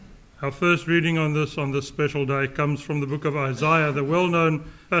Our first reading on this special day comes from the book of Isaiah, the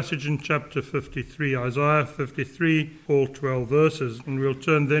well-known passage in chapter 53, Isaiah 53, all 12 verses. And we'll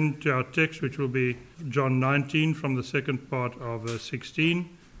turn then to our text, which will be John 19 from the second part of verse 16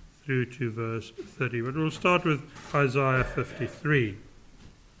 through to verse 30. But we'll start with Isaiah 53.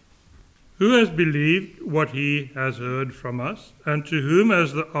 Who has believed what he has heard from us, and to whom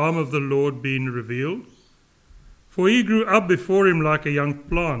has the arm of the Lord been revealed? For he grew up before him like a young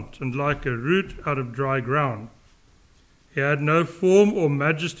plant, and like a root out of dry ground. He had no form or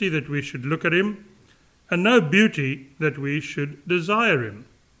majesty that we should look at him, and no beauty that we should desire him.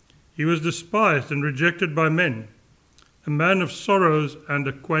 He was despised and rejected by men, a man of sorrows and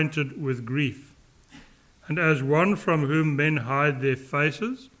acquainted with grief. And as one from whom men hide their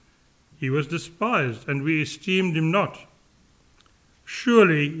faces, he was despised, and we esteemed him not.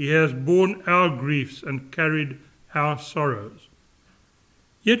 Surely he has borne our griefs and carried our sorrows.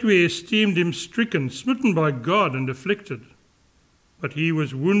 Yet we esteemed him stricken, smitten by God, and afflicted. But he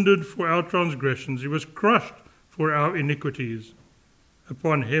was wounded for our transgressions, he was crushed for our iniquities.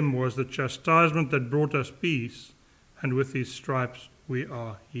 Upon him was the chastisement that brought us peace, and with his stripes we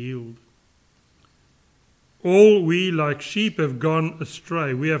are healed. All we like sheep have gone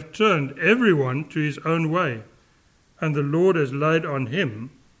astray. We have turned everyone to his own way, and the Lord has laid on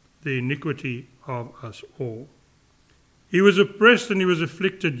him the iniquity of us all. He was oppressed and he was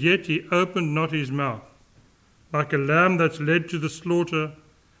afflicted, yet he opened not his mouth. Like a lamb that's led to the slaughter,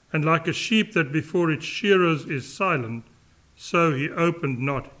 and like a sheep that before its shearers is silent, so he opened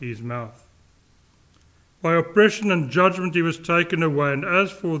not his mouth. By oppression and judgment he was taken away, and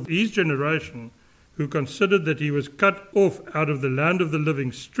as for his generation, who considered that he was cut off out of the land of the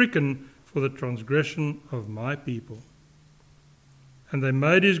living, stricken for the transgression of my people. And they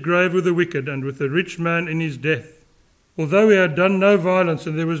made his grave with the wicked, and with the rich man in his death, although he had done no violence,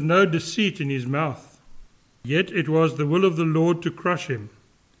 and there was no deceit in his mouth. Yet it was the will of the Lord to crush him.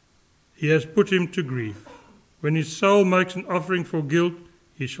 He has put him to grief. When his soul makes an offering for guilt,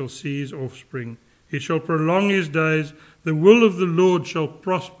 he shall see his offspring. He shall prolong his days. The will of the Lord shall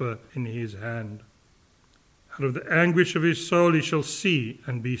prosper in his hand. Out of the anguish of his soul he shall see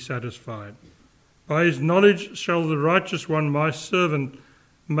and be satisfied. By his knowledge shall the righteous one, my servant,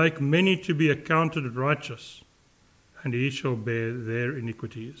 make many to be accounted righteous, and he shall bear their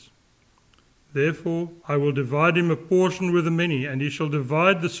iniquities. Therefore I will divide him a portion with the many, and he shall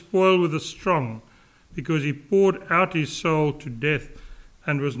divide the spoil with the strong, because he poured out his soul to death,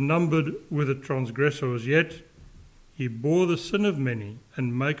 and was numbered with the transgressors. Yet he bore the sin of many,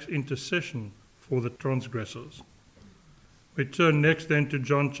 and makes intercession for the transgressors. We turn next then to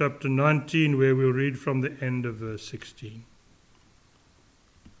John chapter 19, where we'll read from the end of verse 16.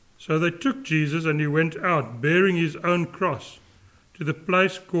 So they took Jesus, and he went out, bearing his own cross, to the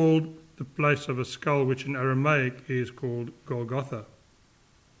place called the place of a skull, which in Aramaic is called Golgotha.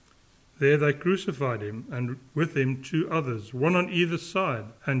 There they crucified him, and with him two others, one on either side,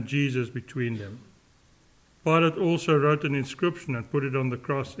 and Jesus between them. Pilate also wrote an inscription and put it on the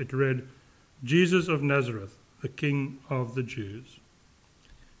cross. It read, Jesus of Nazareth, the King of the Jews.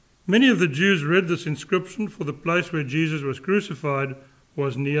 Many of the Jews read this inscription, for the place where Jesus was crucified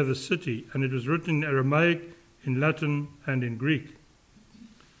was near the city, and it was written in Aramaic, in Latin, and in Greek.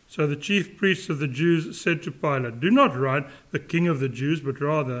 So the chief priests of the Jews said to Pilate, do not write the King of the Jews, but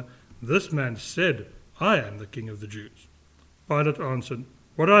rather, this man said, I am the King of the Jews. Pilate answered,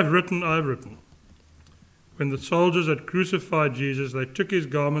 what I've written, I've written. When the soldiers had crucified Jesus, they took his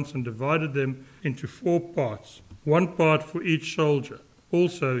garments and divided them into 4 parts, 1 part for each soldier,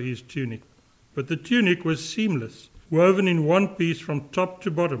 also his tunic. But the tunic was seamless, woven in one piece from top to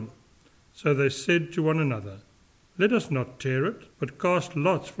bottom. So they said to one another, let us not tear it, but cast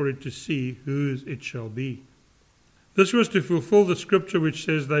lots for it to see whose it shall be. This was to fulfill the scripture which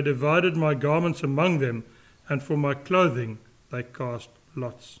says, they divided my garments among them, and for my clothing they cast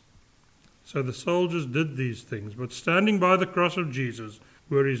lots. So the soldiers did these things, but standing by the cross of Jesus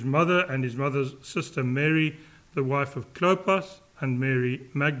were his mother and his mother's sister Mary, the wife of Clopas, and Mary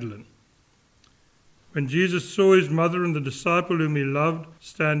Magdalene. When Jesus saw his mother and the disciple whom he loved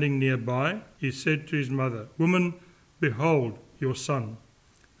standing nearby, he said to his mother, woman, behold your son.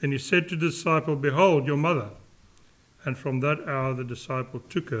 Then he said to the disciple, behold your mother. And from that hour the disciple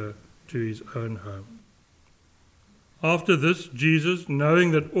took her to his own home. After this, Jesus,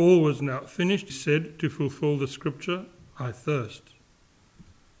 knowing that all was now finished, said to fulfill the scripture, I thirst.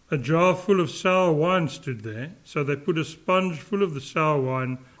 A jar full of sour wine stood there, so they put a sponge full of the sour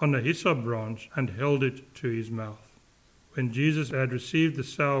wine on a hyssop branch and held it to his mouth. When Jesus had received the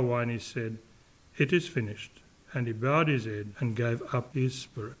sour wine, he said, it is finished. And he bowed his head and gave up his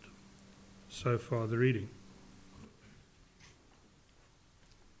spirit. So far the reading.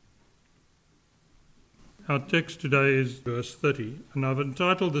 Our text today is verse 30, and I've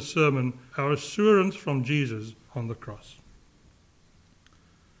entitled the sermon, Our Assurance from Jesus on the Cross.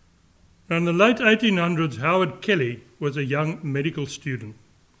 Now, in the late 1800s, Howard Kelly was a young medical student.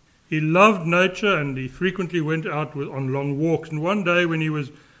 He loved nature and he frequently went out on long walks. And one day when he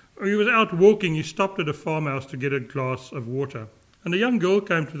was out walking, he stopped at a farmhouse to get a glass of water. And a young girl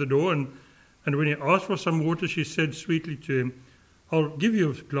came to the door, and when he asked for some water, she said sweetly to him, "I'll give you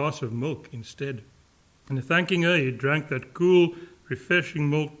a glass of milk instead." And thanking her, he drank that cool, refreshing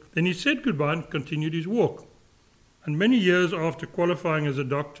milk. Then he said goodbye and continued his walk. And many years after qualifying as a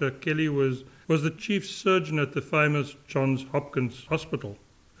doctor, Kelly was the chief surgeon at the famous Johns Hopkins Hospital.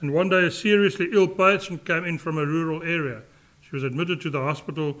 And one day a seriously ill patient came in from a rural area. She was admitted to the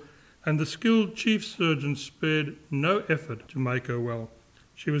hospital, and the skilled chief surgeon spared no effort to make her well.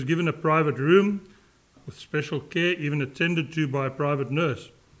 She was given a private room with special care, even attended to by a private nurse.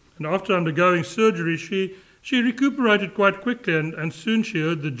 And after undergoing surgery, she recuperated quite quickly, and soon she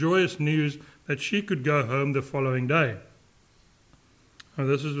heard the joyous news that she could go home the following day. Now,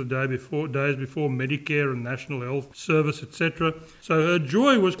 this is the days before Medicare and National Health Service, etc. So her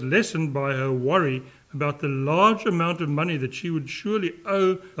joy was lessened by her worry about the large amount of money that she would surely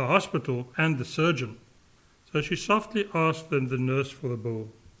owe the hospital and the surgeon. So she softly asked the nurse for the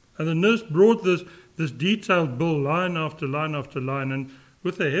bill. And the nurse brought this detailed bill line after line after line, and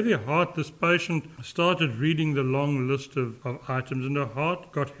with a heavy heart, this patient started reading the long list of items, and her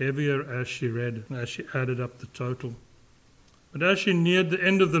heart got heavier as she read, as she added up the total. But as she neared the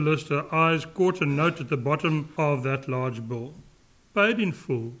end of the list, her eyes caught a note at the bottom of that large bill. Paid in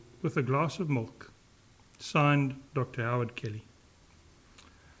full with a glass of milk. Signed, Dr. Howard Kelly.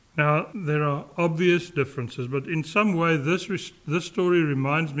 Now, there are obvious differences, but in some way this story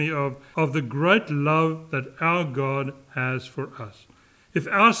reminds me of the great love that our God has for us. If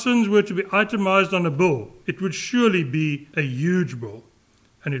our sins were to be itemized on a bill, it would surely be a huge bill.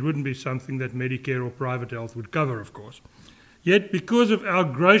 And it wouldn't be something that Medicare or private health would cover, of course. Yet, because of our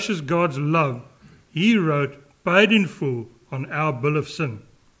gracious God's love, He wrote, paid in full on our bill of sin.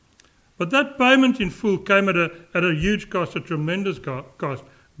 But that payment in full came at a huge cost, a tremendous cost.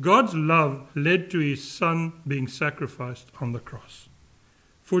 God's love led to His Son being sacrificed on the cross.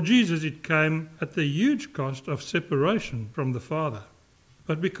 For Jesus, it came at the huge cost of separation from the Father.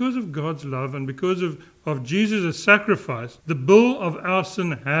 But because of God's love and because of Jesus' sacrifice, the bill of our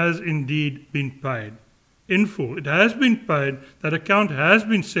sin has indeed been paid in full. It has been paid, that account has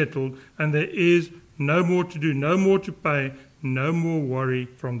been settled, and there is no more to do, no more to pay, no more worry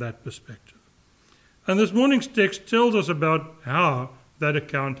from that perspective. And this morning's text tells us about how that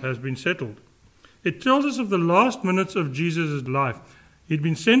account has been settled. It tells us of the last minutes of Jesus' life. He'd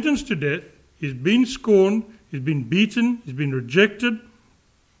been sentenced to death, he's been scorned, he's been beaten, he's been rejected.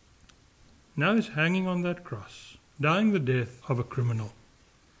 Now he's hanging on that cross, dying the death of a criminal.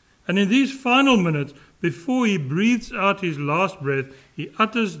 And in these final minutes, before he breathes out his last breath, he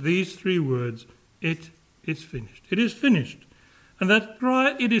utters these three words, "It is finished." It is finished. And that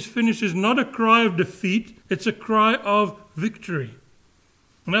cry, "It is finished," is not a cry of defeat, it's a cry of victory.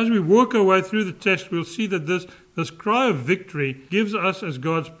 And as we work our way through the text, we'll see that this cry of victory gives us as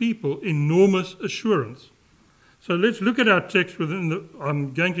God's people enormous assurance. So let's look at our text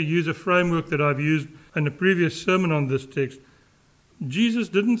I'm going to use a framework that I've used in a previous sermon on this text. Jesus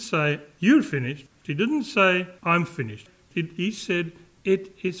didn't say, "You're finished." He didn't say, "I'm finished." He said,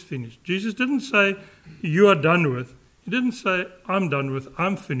 "It is finished." Jesus didn't say, "You are done with." He didn't say, "I'm done with,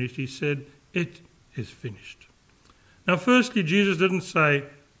 I'm finished." He said, "It is finished." Now, firstly, Jesus didn't say,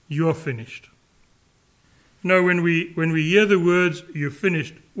 "You are finished." No, when we hear the words, "you're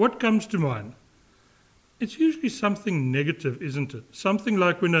finished," what comes to mind? It's usually something negative, isn't it? Something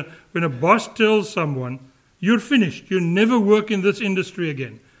like when a boss tells someone, "You're finished, you'll never work in this industry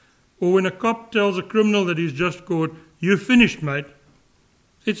again." Or when a cop tells a criminal that he's just caught, "You're finished, mate."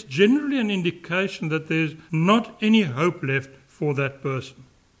 It's generally an indication that there's not any hope left for that person.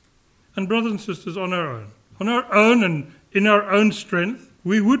 And brothers and sisters, on our own and in our own strength,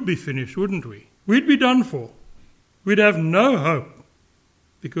 we would be finished, wouldn't we? We'd be done for. We'd have no hope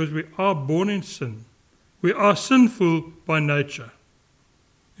because we are born in sin. We are sinful by nature.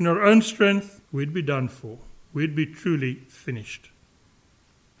 In our own strength, we'd be done for. We'd be truly finished.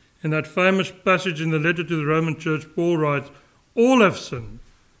 In that famous passage in the letter to the Roman church, Paul writes, "All have sinned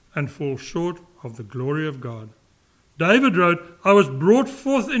and fall short of the glory of God." David wrote, "I was brought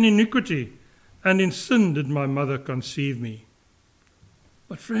forth in iniquity, and in sin did my mother conceive me."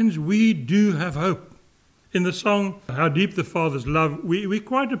 But friends, we do have hope. In the song, How Deep the Father's Love, we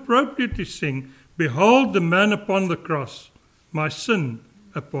quite appropriately sing, "Behold the man upon the cross, my sin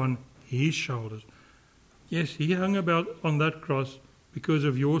upon his shoulders." Yes, he hung about on that cross because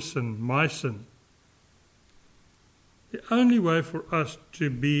of your sin, my sin. The only way for us to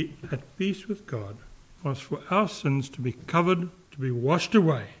be at peace with God was for our sins to be covered, to be washed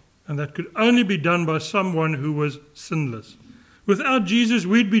away. And that could only be done by someone who was sinless. Without Jesus,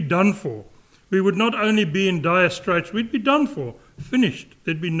 we'd be done for. We would not only be in dire straits, we'd be done for, finished.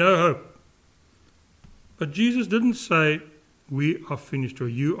 There'd be no hope. But Jesus didn't say, we are finished or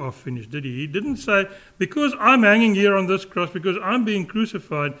you are finished, did he? He didn't say, because I'm hanging here on this cross, because I'm being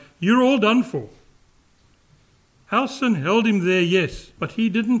crucified, you're all done for. Our sin held him there, yes, but he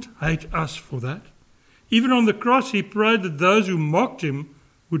didn't hate us for that. Even on the cross, he prayed that those who mocked him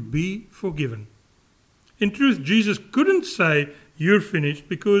would be forgiven. In truth, Jesus couldn't say, you're finished,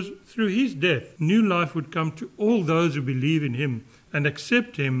 because through his death, new life would come to all those who believe in him and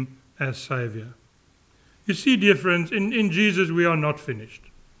accept him as Saviour. You see, dear friends, in Jesus we are not finished.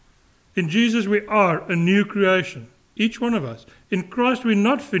 In Jesus we are a new creation, each one of us. In Christ we're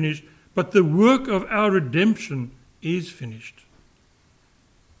not finished, but the work of our redemption is finished.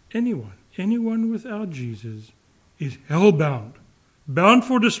 Anyone without Jesus is hell-bound. Bound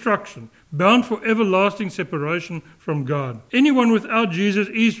for destruction, bound for everlasting separation from God. Anyone without Jesus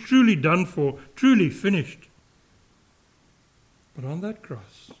is truly done for, truly finished. But on that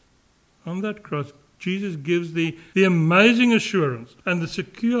cross, Jesus gives the amazing assurance and the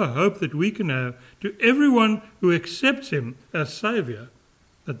secure hope that we can have to everyone who accepts him as Saviour,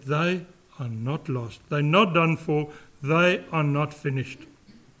 that they are not lost, they're not done for, they are not finished.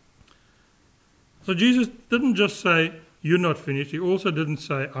 So Jesus didn't just say, you're not finished. He also didn't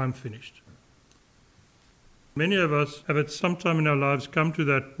say, I'm finished. Many of us have at some time in our lives come to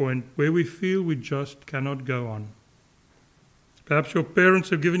that point where we feel we just cannot go on. Perhaps your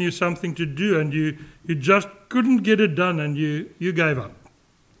parents have given you something to do and you just couldn't get it done and you gave up.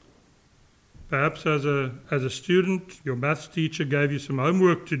 Perhaps as a student, your maths teacher gave you some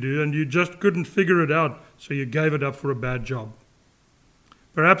homework to do and you just couldn't figure it out, so you gave it up for a bad job.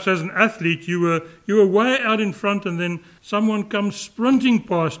 Perhaps as an athlete, you were way out in front and then someone comes sprinting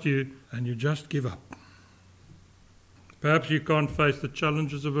past you and you just give up. Perhaps you can't face the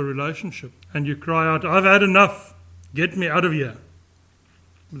challenges of a relationship and you cry out, I've had enough, get me out of here.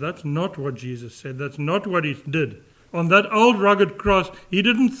 That's not what Jesus said. That's not what he did. On that old rugged cross, he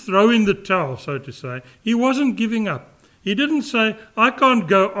didn't throw in the towel, so to say. He wasn't giving up. He didn't say, I can't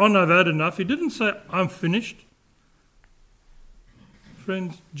go on, I've had enough. He didn't say, I'm finished.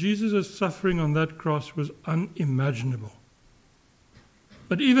 Friends, Jesus' suffering on that cross was unimaginable.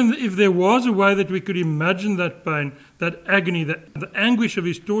 But even if there was a way that we could imagine that pain, that agony, the anguish of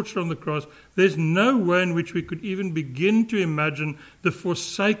his torture on the cross, there's no way in which we could even begin to imagine the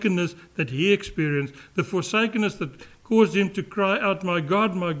forsakenness that he experienced, the forsakenness that caused him to cry out, my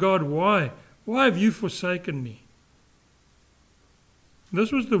God, why? Why have you forsaken me?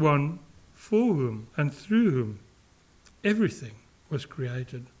 This was the one for whom and through whom everything was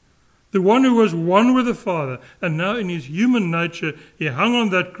created. The one who was one with the Father, and now in his human nature he hung on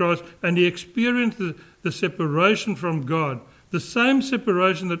that cross and he experienced the separation from God, the same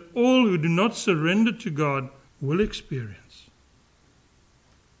separation that all who do not surrender to God will experience.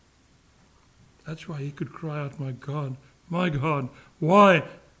 That's why he could cry out, my God, why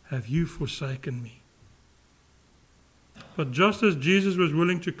have you forsaken me? But just as Jesus was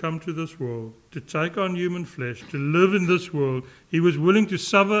willing to come to this world, to take on human flesh, to live in this world, he was willing to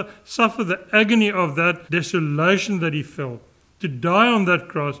suffer the agony of that desolation that he felt, to die on that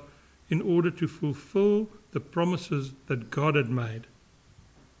cross in order to fulfill the promises that God had made.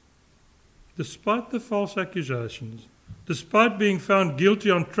 Despite the false accusations, despite being found guilty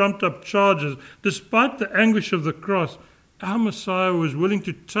on trumped-up charges, despite the anguish of the cross, our Messiah was willing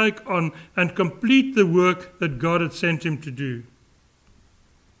to take on and complete the work that God had sent him to do.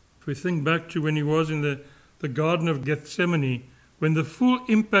 If we think back to when he was in the Garden of Gethsemane, when the full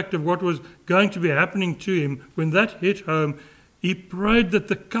impact of what was going to be happening to him, when that hit home, he prayed that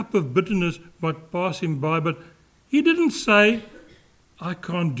the cup of bitterness might pass him by, but he didn't say, I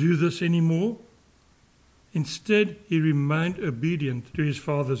can't do this anymore. Instead, he remained obedient to his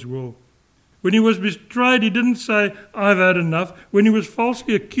Father's will. When he was betrayed, he didn't say, I've had enough. When he was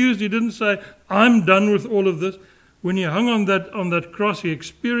falsely accused, he didn't say, I'm done with all of this. When he hung on that cross, he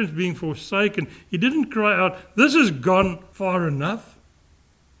experienced being forsaken. He didn't cry out, this has gone far enough.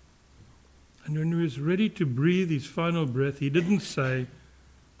 And when he was ready to breathe his final breath, he didn't say,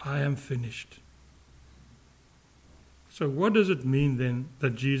 I am finished. So what does it mean then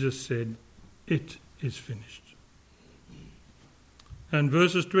that Jesus said, it is finished. And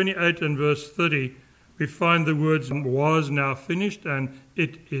verses 28 and verse 30, we find the words was now finished and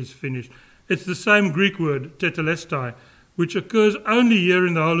it is finished. It's the same Greek word, tetelestai, which occurs only here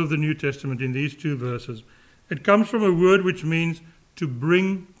in the whole of the New Testament in these two verses. It comes from a word which means to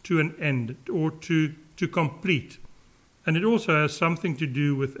bring to an end or to complete. And it also has something to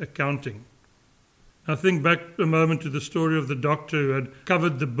do with accounting. Now think back a moment to the story of the doctor who had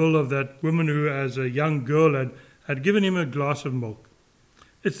covered the bill of that woman who as a young girl had given him a glass of milk.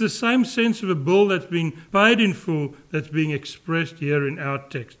 It's the same sense of a bill that's been paid in full that's being expressed here in our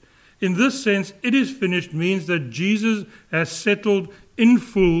text. In this sense, it is finished means that Jesus has settled in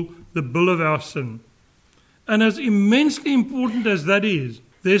full the bill of our sin. And as immensely important as that is,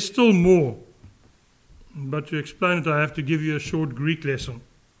 there's still more. But to explain it, I have to give you a short Greek lesson.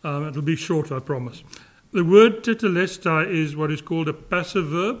 It'll be short, I promise. The word tetelestai is what is called a passive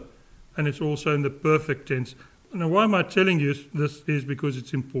verb, and it's also in the perfect tense. Now, why am I telling you this is because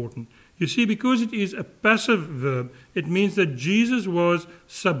it's important. You see, because it is a passive verb, it means that Jesus was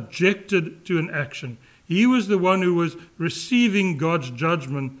subjected to an action. He was the one who was receiving God's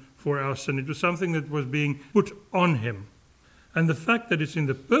judgment for our sin. It was something that was being put on him. And the fact that it's in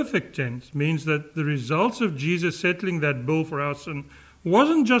the perfect tense means that the results of Jesus settling that bill for our sin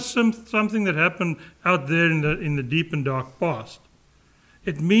wasn't just something that happened out there in the deep and dark past.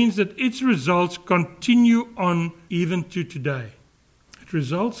 It means that its results continue on even to today. Its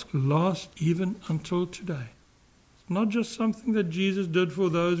results last even until today. It's not just something that Jesus did for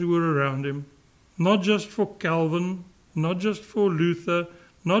those who were around him, not just for Calvin, not just for Luther,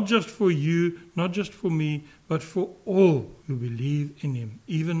 not just for you, not just for me, but for all who believe in him,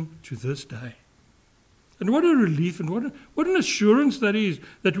 even to this day. And what a relief and what an assurance that is,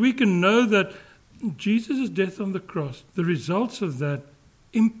 that we can know that Jesus' death on the cross, the results of that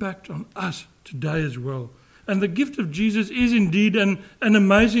impact on us today as well. And the gift of Jesus is indeed an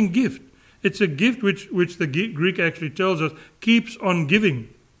amazing gift. It's a gift which the Greek actually tells us keeps on giving.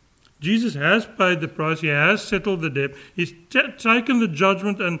 Jesus has paid the price. He has settled the debt. He's taken the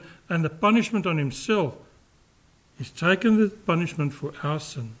judgment and the punishment on himself. He's taken the punishment for our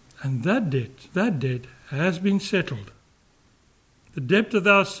sin. And that debt has been settled. The debt of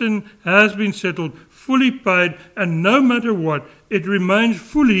our sin has been settled, fully paid, and no matter what, it remains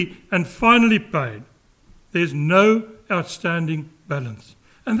fully and finally paid. There's no outstanding balance.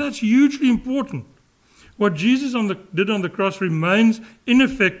 And that's hugely important. What Jesus did on the cross remains in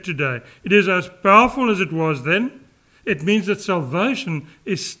effect today. It is as powerful as it was then. It means that salvation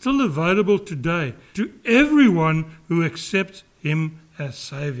is still available today to everyone who accepts him as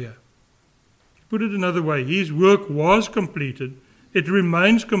Saviour. To put it another way, his work was completed. It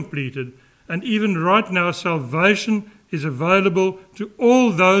remains completed, and even right now salvation is available to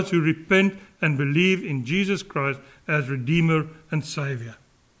all those who repent and believe in Jesus Christ as Redeemer and Saviour.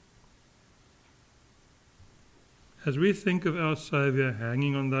 As we think of our Saviour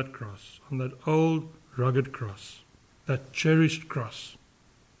hanging on that cross, on that old rugged cross, that cherished cross,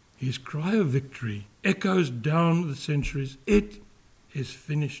 his cry of victory echoes down the centuries. It is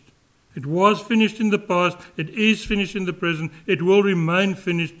finished. It was finished in the past, it is finished in the present, it will remain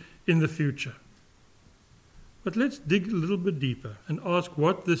finished in the future. But let's dig a little bit deeper and ask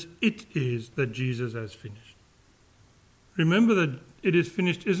what this it is that Jesus has finished. Remember that it is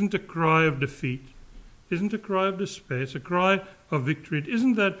finished isn't a cry of defeat, isn't a cry of despair, it's a cry of victory. It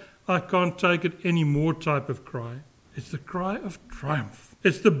isn't that I can't take it anymore type of cry. It's the cry of triumph.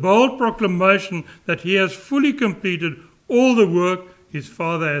 It's the bold proclamation that he has fully completed all the work his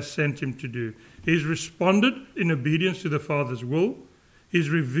Father has sent him to do. He's responded in obedience to the Father's will. He's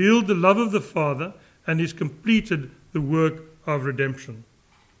revealed the love of the Father, and he's completed the work of redemption.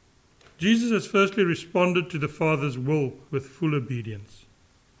 Jesus has firstly responded to the Father's will with full obedience.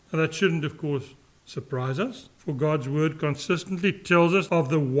 And that shouldn't, of course, surprise us, for God's word consistently tells us of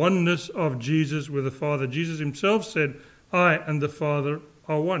the oneness of Jesus with the Father. Jesus himself said, I and the Father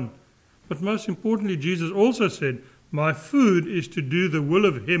are one. But most importantly, Jesus also said, my food is to do the will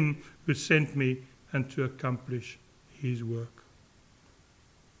of him who sent me and to accomplish his work.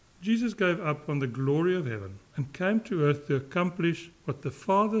 Jesus gave up on the glory of heaven and came to earth to accomplish what the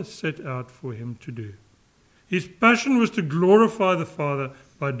Father set out for him to do. His passion was to glorify the Father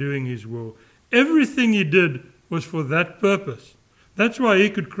by doing his will. Everything he did was for that purpose. That's why he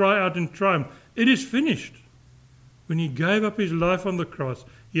could cry out in triumph, it is finished. When he gave up his life on the cross,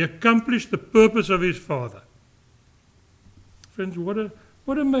 he accomplished the purpose of his Father. Friends,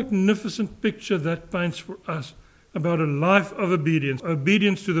 what a magnificent picture that paints for us about a life of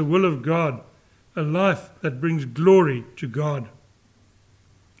obedience to the will of God, a life that brings glory to God.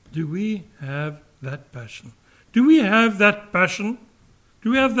 Do we have that passion? Do we have that passion?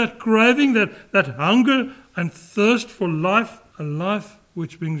 Do we have that craving, that hunger and thirst for life, a life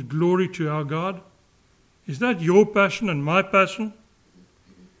which brings glory to our God? Is that your passion and my passion?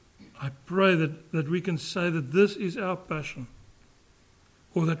 I pray that we can say that this is our passion,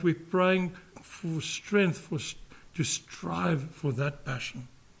 or that we're praying for strength to strive for that passion.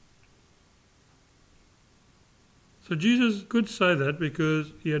 So Jesus could say that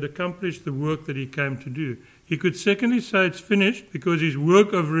because he had accomplished the work that he came to do. He could secondly say it's finished because his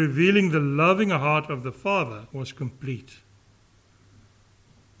work of revealing the loving heart of the Father was complete.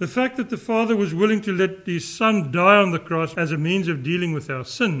 The fact that the Father was willing to let his Son die on the cross as a means of dealing with our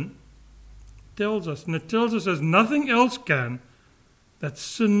sin tells us, and it tells us as nothing else can, that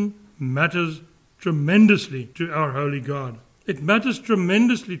sin matters tremendously to our holy God. It matters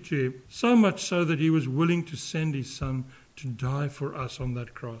tremendously to him, so much so that he was willing to send his Son to die for us on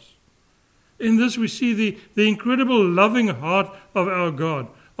that cross. In this we see the incredible loving heart of our God.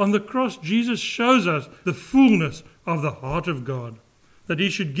 On the cross, Jesus shows us the fullness of the heart of God, that he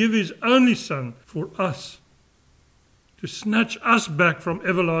should give his only Son for us, to snatch us back from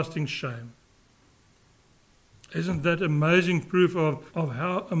everlasting shame. Isn't that amazing proof of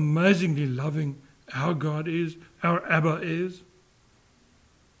how amazingly loving our God is, our Abba is?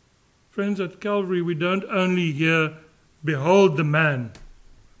 Friends, at Calvary we don't only hear, behold the man.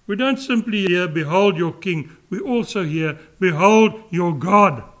 We don't simply hear, behold your king. We also hear, behold your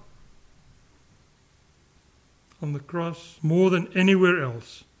God. On the cross, more than anywhere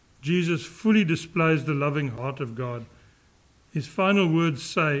else, Jesus fully displays the loving heart of God. His final words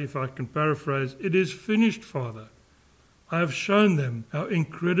say, if I can paraphrase, "It is finished, Father. I have shown them how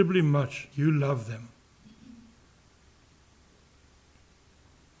incredibly much you love them."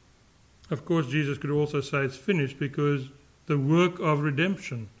 Of course, Jesus could also say it's finished because the work of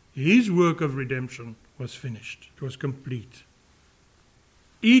redemption, his work of redemption, was finished. It was complete.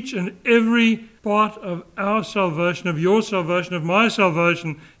 Each and every part of our salvation, of your salvation, of my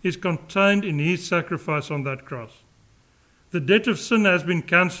salvation, is contained in his sacrifice on that cross. The debt of sin has been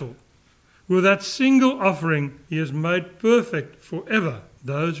cancelled. With that single offering, he has made perfect forever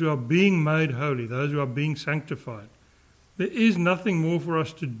those who are being made holy, those who are being sanctified. There is nothing more for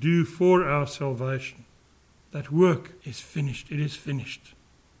us to do for our salvation. That work is finished. It is finished.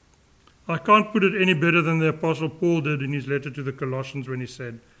 I can't put it any better than the Apostle Paul did in his letter to the Colossians when he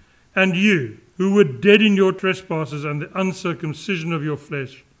said, "And you, who were dead in your trespasses and the uncircumcision of your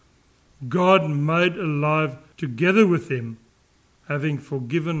flesh, God made alive together with him, having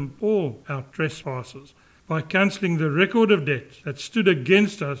forgiven all our trespasses, by cancelling the record of debt that stood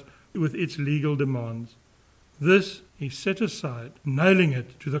against us with its legal demands. This he set aside, nailing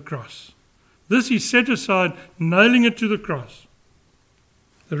it to the cross." This he set aside, nailing it to the cross.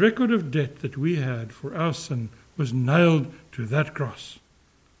 The record of debt that we had for our sin was nailed to that cross.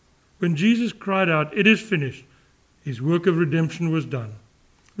 When Jesus cried out, "It is finished," his work of redemption was done.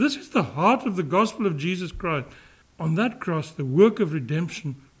 This is the heart of the gospel of Jesus Christ. On that cross, the work of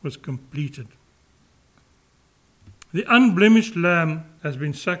redemption was completed. The unblemished lamb has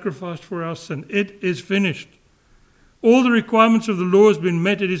been sacrificed for our sin. It is finished. All the requirements of the law has been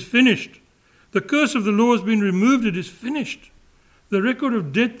met. It is finished. The curse of the law has been removed. It is finished. The record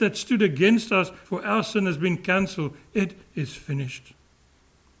of debt that stood against us for our sin has been cancelled. It is finished.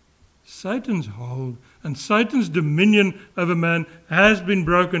 Satan's hold and Satan's dominion over man has been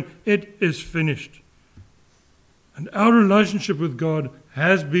broken. It is finished. And our relationship with God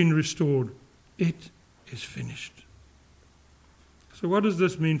has been restored. It is finished. So what does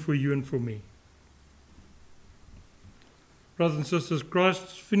this mean for you and for me? Brothers and sisters,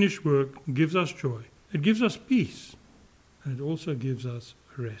 Christ's finished work gives us joy. It gives us peace. And it also gives us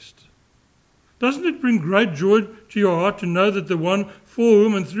rest. Doesn't it bring great joy to your heart to know that the one for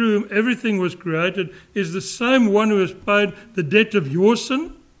whom and through whom everything was created is the same one who has paid the debt of your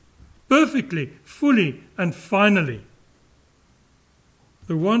sin? Perfectly, fully, and finally.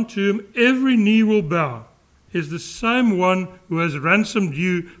 The one to whom every knee will bow is the same one who has ransomed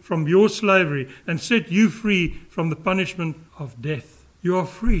you from your slavery and set you free from the punishment of death. You are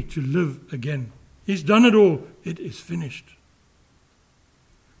free to live again. He's done it all. It is finished.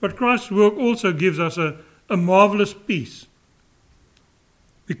 But Christ's work also gives us a marvelous peace.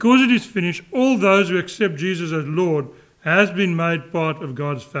 Because it is finished, all those who accept Jesus as Lord has been made part of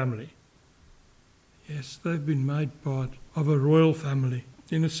God's family. Yes, they've been made part of a royal family.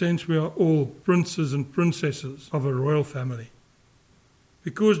 In a sense, we are all princes and princesses of a royal family.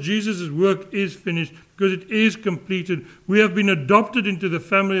 Because Jesus' work is finished, because it is completed, we have been adopted into the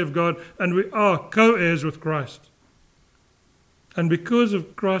family of God and we are co-heirs with Christ. And because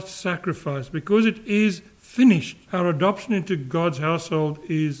of Christ's sacrifice, because it is finished, our adoption into God's household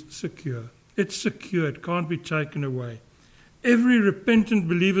is secure. It's secure. It can't be taken away. Every repentant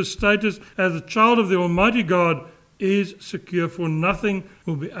believer's status as a child of the Almighty God is secure, for nothing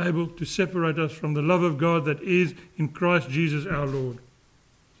will be able to separate us from the love of God that is in Christ Jesus our Lord.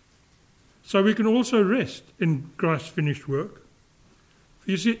 So we can also rest in Christ's finished work.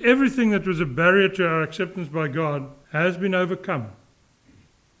 For you see, everything that was a barrier to our acceptance by God has been overcome.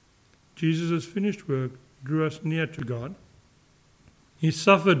 Jesus' finished work drew us near to God. He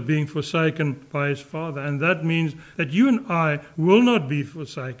suffered being forsaken by his Father, and that means that you and I will not be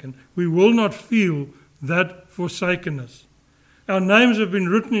forsaken. We will not feel that forsakenness. Our names have been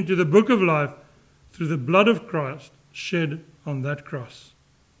written into the book of life through the blood of Christ shed on that cross.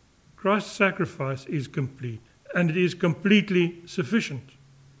 Christ's sacrifice is complete, and it is completely sufficient.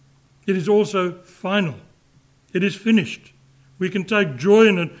 It is also final. It is finished. We can take joy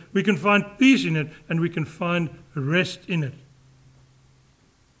in it, we can find peace in it, and we can find rest in it.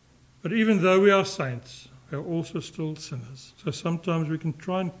 But even though we are saints, we are also still sinners. So sometimes we can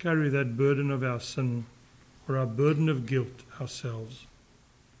try and carry that burden of our sin or our burden of guilt ourselves.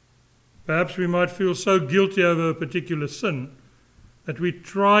 Perhaps we might feel so guilty over a particular sin that we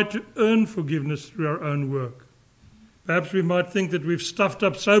try to earn forgiveness through our own work. Perhaps we might think that we've stuffed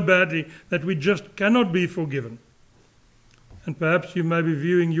up so badly that we just cannot be forgiven. And perhaps you may be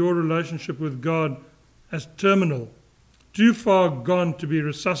viewing your relationship with God as terminal, too far gone to be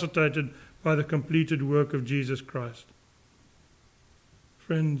resuscitated by the completed work of Jesus Christ.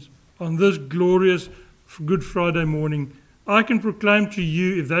 Friends, on this glorious Good Friday morning, I can proclaim to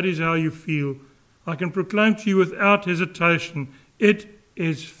you, if that is how you feel, I can proclaim to you without hesitation, it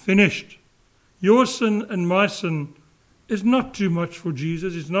is finished. Your sin and my sin is not too much for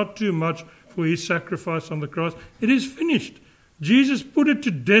Jesus. It's not too much for his sacrifice on the cross. It is finished. Jesus put it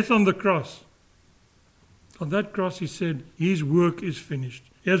to death on the cross. On that cross he said, his work is finished.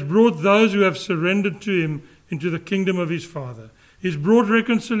 He has brought those who have surrendered to him into the kingdom of his Father. He's brought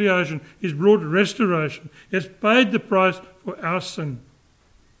reconciliation. He's brought restoration. He has paid the price for our sin.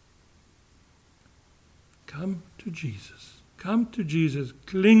 Come to Jesus. Come to Jesus.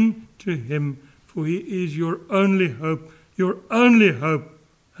 Cling to him, for he is your only hope,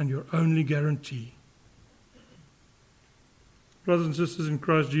 and your only guarantee. Brothers and sisters in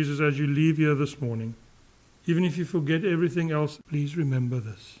Christ Jesus, as you leave here this morning, even if you forget everything else, please remember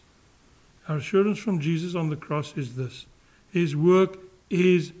this. Our assurance from Jesus on the cross is this: his work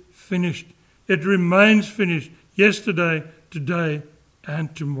is finished. It remains finished yesterday, today,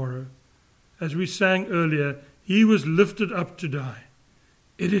 and tomorrow. As we sang earlier, he was lifted up to die.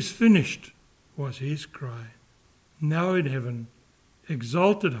 It is finished, was his cry. Now in heaven,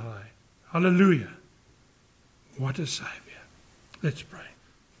 exalted high. Hallelujah. What a Saviour. Let's pray.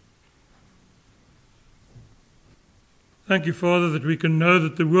 Thank you, Father, that we can know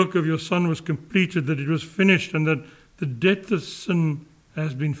that the work of your Son was completed, that it was finished, and that the debt of sin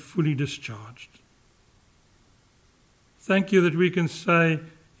has been fully discharged. Thank you that we can say,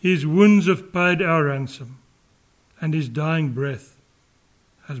 his wounds have paid our ransom, and his dying breath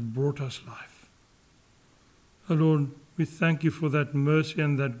has brought us life. Oh Lord, we thank you for that mercy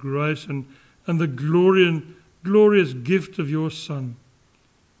and that grace and the glorious gift of your Son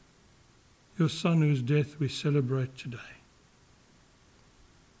whose death we celebrate today.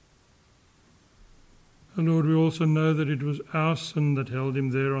 And Lord, we also know that it was our sin that held him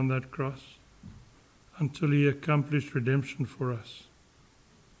there on that cross until he accomplished redemption for us.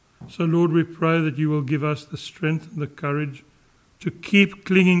 So Lord, we pray that you will give us the strength and the courage to keep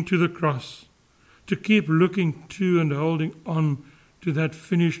clinging to the cross, to keep looking to and holding on to that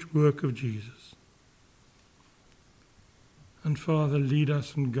finished work of Jesus. And Father, lead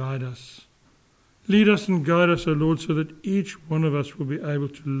us and guide us. Lead us and guide us, O Lord, so that each one of us will be able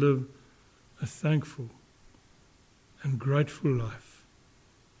to live a thankful and grateful life.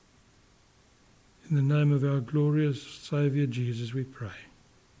 In the name of our glorious Saviour Jesus we pray.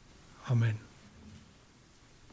 Amen.